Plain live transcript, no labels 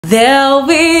There'll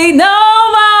be no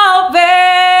more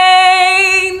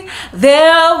pain.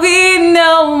 There'll be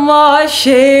no more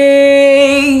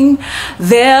shame.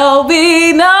 There'll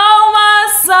be no more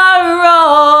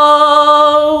sorrow.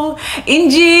 In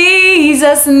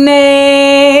Jesus'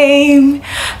 name.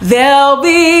 There'll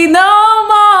be no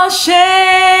more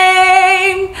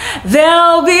shame.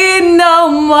 There'll be no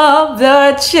more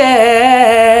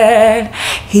bloodshed.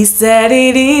 He said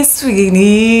it is finished.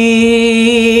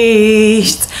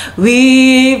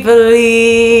 We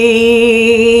believe.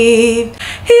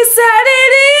 He said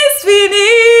it is finished.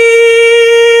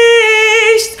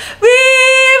 We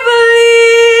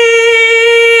believe.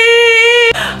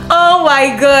 Oh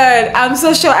my God, I'm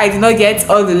so sure I did not get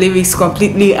all the lyrics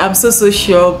completely. I'm so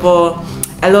sure, but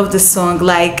I love the song.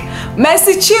 Like,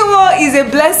 Mercy Chinwo is a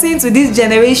blessing to this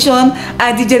generation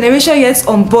and the generation yet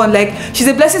unborn. Like, she's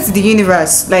a blessing to the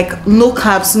universe. Like, no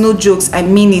caps, no jokes, I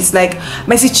mean it. Like,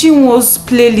 Mercy Chinwo's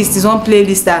playlist is one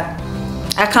playlist that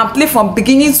I can play from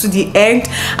beginning to the end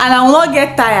and I will not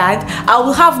get tired. I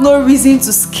will have no reason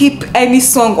to skip any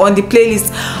song on the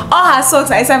playlist. All her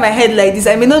songs are inside my head like this.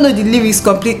 I may not know the lyrics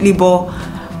completely, but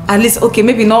at least, okay,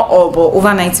 maybe not all, but over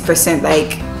 90%.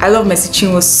 Like, I love Mercy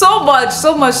Chinwo so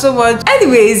much.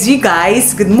 Anyways, you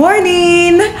guys, good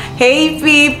morning. Hey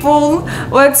people,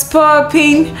 what's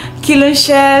popping? Kilon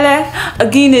Shele,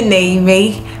 again name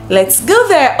me. Let's go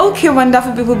there. Okay,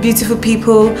 wonderful people, beautiful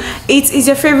people. It is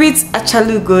your favorite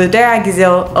Achalugo, Chidera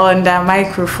Giselle on the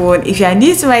microphone. If you are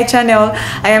new to my channel,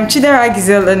 I am Chidera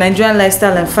Giselle, a Nigerian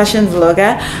lifestyle and fashion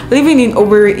vlogger living in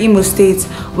Owerri, Imo State.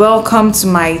 Welcome to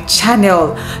my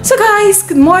channel. So guys,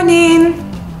 good morning.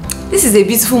 This is a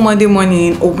beautiful Monday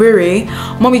morning in Owerri.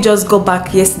 Mommy just got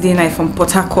back yesterday night from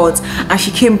Port Harcourt and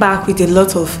she came back with a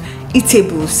lot of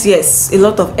eatables. Yes, a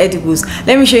lot of edibles.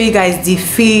 Let me show you guys the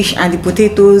fish and the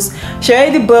potatoes. She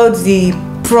already boiled the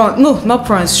prawn, no, not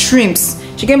prawns, shrimps.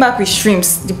 She came back with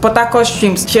shrimps, the Port Harcourt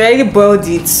shrimps. She already boiled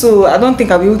it, so I don't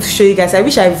think I'll be able to show you guys. I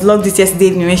wish I vlogged it yesterday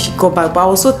evening when she got back, but I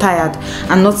was so tired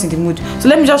and not in the mood. So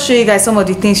let me just show you guys some of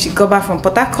the things she got back from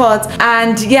Port Harcourt,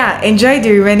 and yeah, enjoy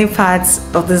the remaining parts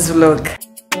of this vlog.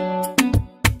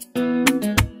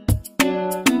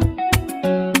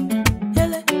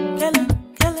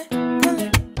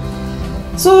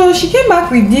 So she came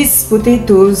back with these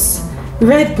potatoes,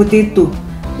 red potato.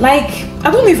 Like,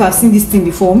 I don't know if I've seen this thing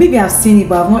before. Maybe I've seen it,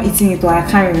 but I've not eaten it, or I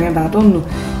can't remember. I don't know.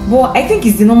 But I think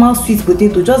it's the normal sweet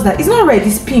potato, just that it's not red,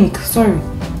 it's pink. Sorry,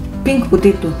 pink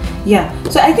potato. Yeah.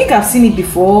 So I think I've seen it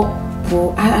before,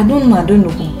 but I don't know.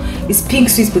 It's pink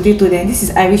sweet potato. Then this is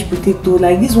Irish potato.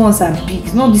 Like, these ones are big.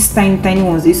 It's not these tiny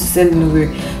ones they used to sell in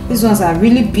Owerri. These ones are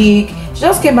really big. She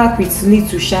just came back with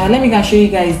little shy. Let me go show you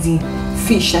guys the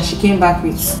fish that she came back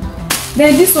with.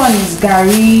 Then this one is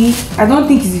gari. I don't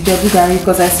think it's Ijebu gari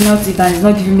because I smelled it and it's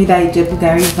not giving me that Ijebu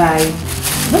gari vibe. I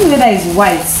don't know whether it's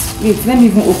white. Wait, let me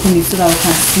even open it so that we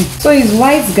can see. So it's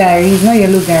white gari, it's not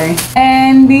yellow gari.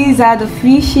 And these are the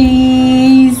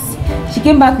fishes. She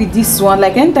came back with this one.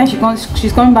 Like, anytime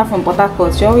she's coming back from Port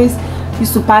Harcourt, she always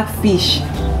used to pack fish.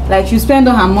 Like, she spend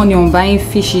all her money on buying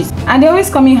fishes, and they always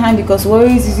come in handy because we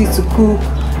always use it to cook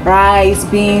rice,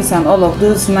 beans, and all of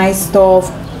those nice stuff.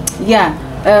 Yeah.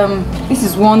 This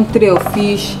is one tray of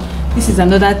fish. This is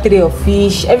another tray of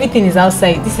fish. Everything is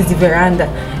outside. This is the veranda.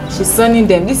 She's sunning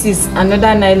them. This is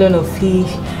another nylon of fish,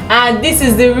 and this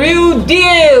is the real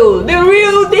deal.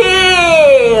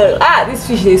 Ah, this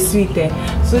fish is sweet.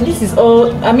 So this is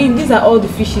all, I mean, these are all the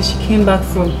fishes she came back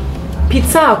from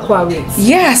Pizza Aquarium.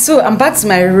 Yeah, so I'm back to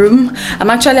my room. I'm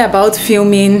actually about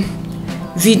filming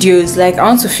videos. Like, I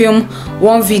want to film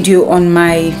one video on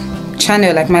my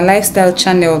channel, like my lifestyle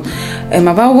channel,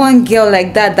 about one girl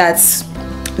like that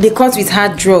they caught with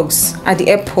hard drugs at the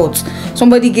airport.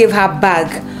 Somebody gave her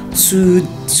bag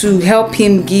to help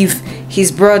him give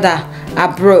his brother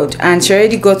abroad, and she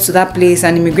already got to that place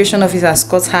and immigration officers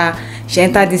caught her. She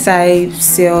entered inside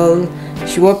cell.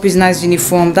 She wore prisoner's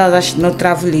uniform. That was why she did not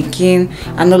travel again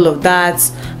and all of that.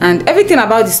 And everything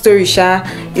about the story, Sha,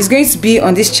 is going to be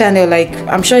on this channel. Like,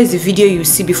 I'm sure it's the video you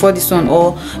see before this one,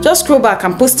 or just scroll back.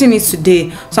 I'm posting it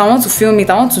today, so I want to film it.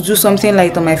 I want to do something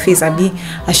light on my face.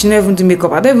 I should not even do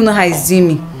makeup. I don't even know how it's doing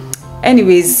me.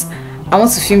 Anyways, I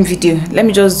want to film video. Let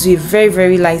me just do a very,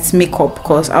 very light makeup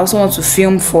because I also want to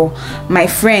film for my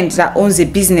friend that owns a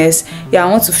business. Yeah, I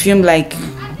want to film like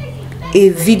a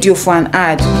video for an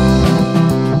ad.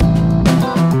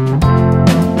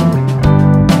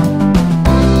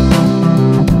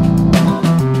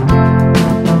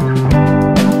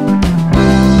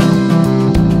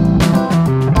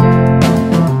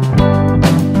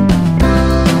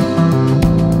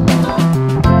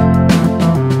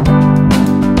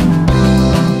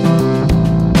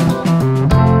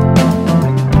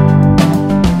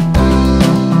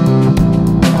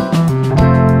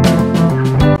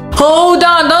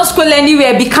 travel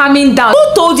anywhere, be calming down.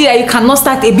 Who told you that you cannot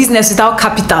start a business without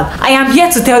capital? I am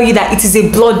here to tell you that it is a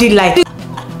bloody lie.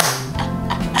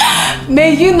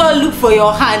 May you not look for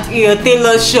your hand in your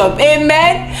tailor shop,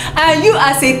 amen. And you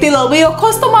as a tailor, may your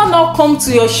customer not come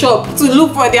to your shop to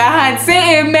look for their hand.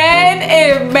 Say amen,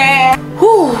 amen.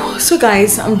 Whew. So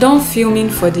guys, I'm done filming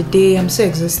for the day. I'm so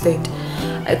exhausted.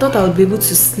 I thought I would be able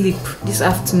to sleep this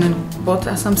afternoon, but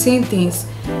as I'm saying things,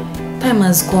 time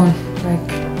has gone. Like,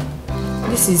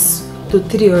 this is to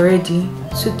 3 already,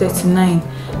 2:39.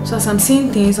 So as I'm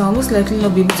saying things, I'll most likely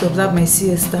not be able to observe my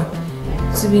siesta.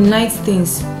 It will be night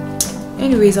things.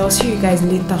 Anyways, I'll see you guys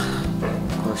later.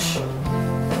 Gosh.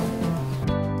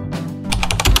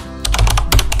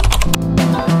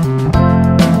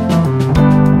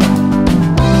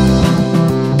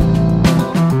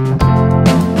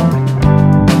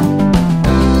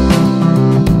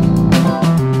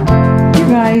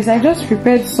 Guys, I just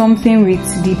prepared something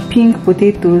with the pink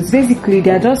potatoes. Basically, they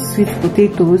are just sweet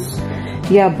potatoes.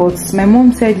 Yeah, but my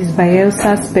mom said it's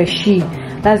Bayelsa Speshi.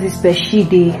 That's the speshi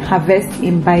they harvest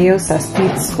in Bayelsa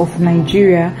State of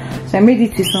Nigeria. So I made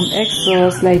it with some egg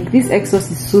sauce. Like, this egg sauce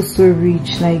is so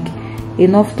rich. Like,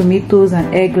 enough tomatoes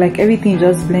and egg. Like, everything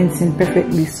just blends in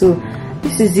perfectly. So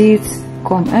this is it.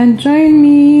 Come and join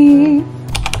me.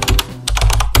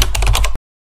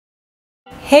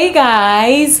 Hey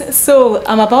guys, so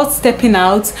I'm about stepping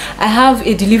out. I have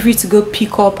a delivery to go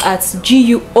pick up at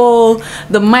GUO.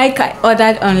 The mic I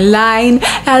ordered online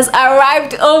has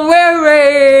arrived on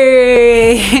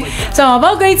Wednesday. So I'm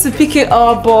about going to pick it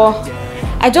up, but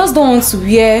I just don't want to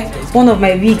wear one of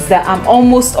my wigs that I'm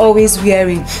almost always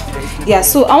wearing. Yeah,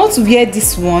 so I want to wear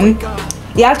this one.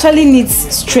 It actually needs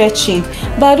stretching,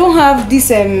 but I don't have this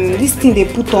this thing they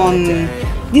put on,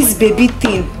 this baby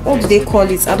thing. What do they call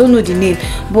it? I don't know the name,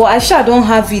 but I sure don't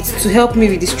have it to help me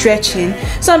with the stretching.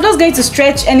 So I'm just going to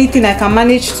stretch anything I can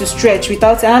manage to stretch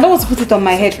without, and I don't want to put it on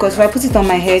my head, because if I put it on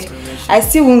my head I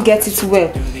still won't get it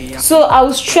well. So I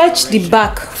will stretch the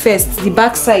back first, the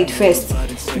back side first.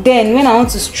 Then when I want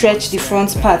to stretch the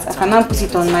front part, I can now put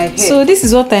it on my head. So this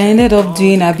is what I ended up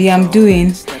doing. I'm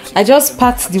doing, I just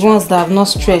packed the ones that have not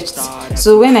stretched.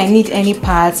 So when I need any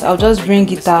parts, I'll just bring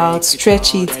it out,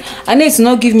 stretch it. I know it's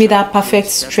not give me that perfect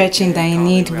stretching that I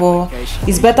need, but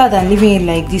it's better than leaving it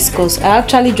like this, because I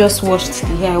actually just washed the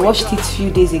hair. I washed it a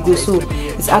few days ago, so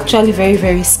it's actually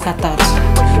very scattered.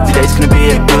 Today's gonna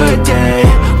be a good day.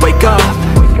 Wake up.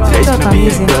 Today's gonna be a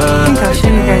good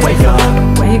day.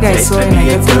 When you guys saw it, I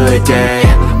get good day.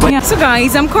 Yeah. So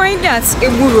guys, I'm currently at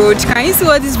Ebu Road. Can you see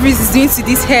what this breeze is doing to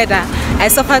this hair that I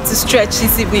suffered to stretch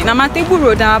this evening? I'm at Ebu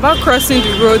Road. I'm about crossing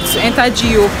the road to enter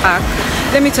GO Park.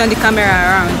 Let me turn the camera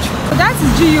around. So that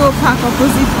is GO Park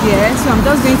opposite here. So I'm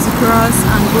just going to cross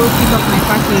and go pick up my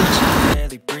package.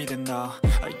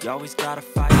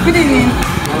 Good evening.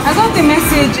 I got a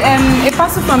message, a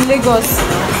parcel from Lagos.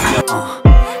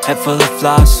 Head full of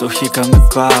flies, so here come the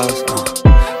clouds.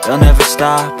 They'll never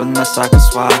stop unless I can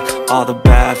swap all the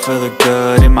bad for the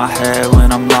good in my head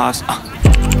when I'm lost.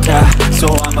 Yeah, so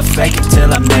I'ma fake it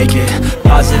till I make it.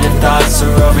 Positive thoughts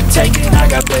are overtaken. I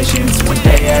got patience, one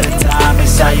day at a time.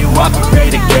 It's how you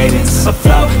operate a cadence. A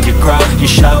flow, you grow, you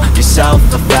show yourself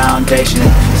a foundation.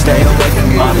 Stay away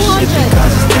from all the shit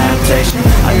because it's temptation.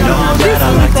 I know that I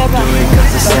like to do it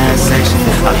cause it's sensation.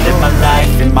 I live my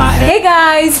life in my head. Hey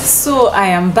guys, so I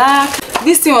am back.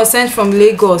 This thing was sent from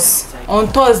Lagos on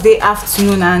Thursday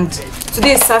afternoon, and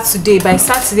today is Saturday. By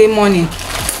Saturday morning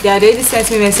they had already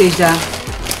sent me a message that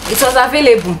it was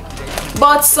available.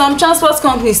 But some transport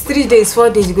companies, 3 days, 4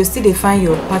 days, you go still they find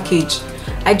your package.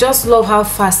 I just love how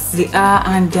fast they are,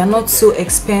 and they're not so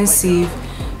expensive.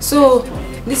 So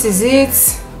this is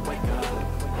it.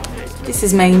 This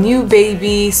is my new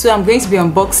baby. So I'm going to be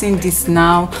unboxing this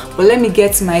now, but let me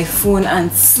get my phone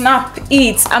and snap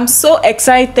it. I'm so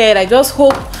excited. I just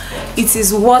hope it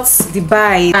is worth the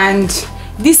buy. And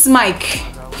this mic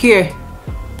here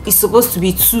is supposed to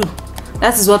be 2.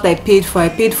 That is what I paid for. I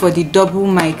paid for the double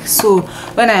mic. So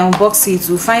when I unbox it,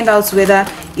 we'll find out whether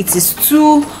it is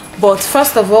 2. But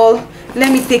first of all,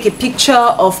 let me take a picture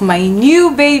of my new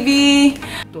baby.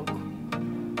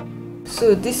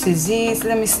 So this is it.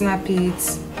 Let me snap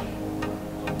it.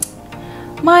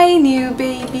 My new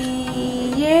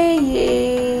baby.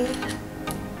 Yeah.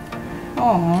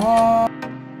 Aww.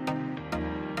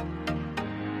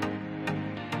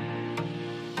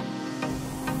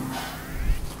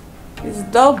 It's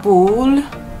double.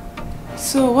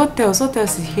 So what else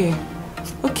is here?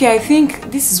 Okay, I think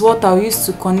this is what I'll use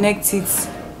to connect it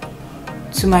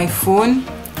to my phone.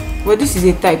 Well, this is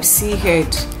a type C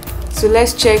head. So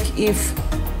let's check if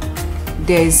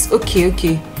there's okay.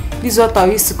 This is what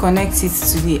I'll use to connect it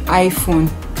to the iPhone.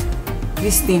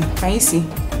 this thing. Can you see?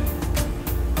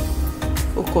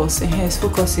 Focus. It's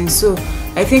focusing. So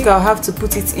I think I'll have to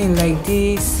put it in like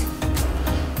this.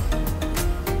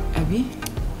 Abby,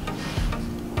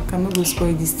 can we go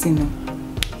spoil this thing now?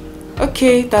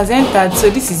 Okay, it has entered. So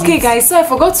this is okay, guys. So I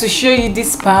forgot to show you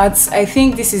this part. I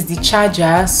think this is the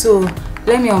charger. So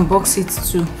let me unbox it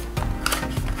too.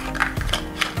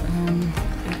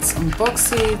 Let's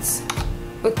unbox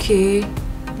it. Okay,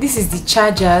 this is the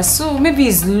charger. So maybe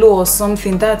it's low or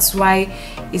something. That's why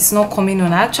it's not coming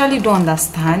on. I actually don't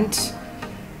understand,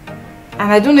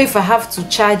 and I don't know if I have to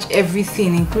charge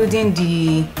everything, including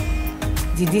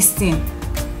this thing,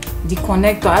 the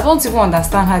connector. I don't even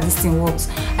understand how this thing works.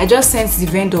 I just sent the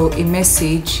vendor a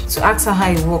message to ask her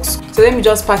how it works. So let me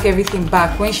just pack everything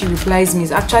back. When she replies me,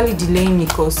 it's actually delaying me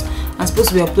because I'm supposed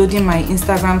to be uploading my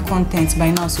Instagram content by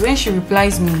now. So when she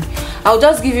replies me, I'll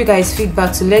just give you guys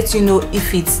feedback to let you know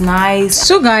if it's nice.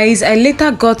 So guys, I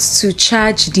later got to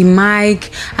charge the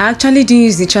mic. I actually didn't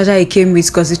use the charger it came with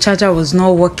because the charger was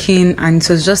not working and it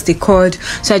was just a cord.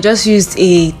 So I just used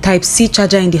a Type-C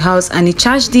charger in the house and it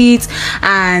charged it,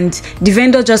 and the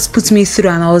vendor just put me through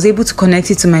and I was able to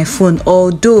connect it to my phone.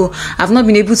 Although I've not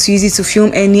been able to use it to film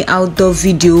any outdoor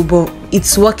video, but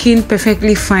it's working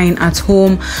perfectly fine at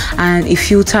home and it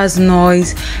filters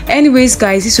noise. Anyways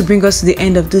guys, this will bring us to the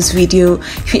end of this video.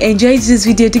 If you enjoyed this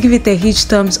video, do give it a huge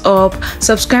thumbs up,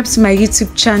 subscribe to my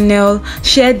YouTube channel,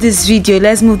 share this video.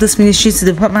 Let's move this ministry to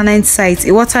the permanent site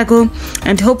Iwatago,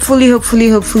 and hopefully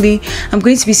I'm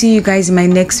going to be seeing you guys in my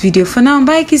next video. For now,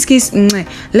 bye, kiss,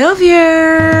 love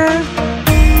you.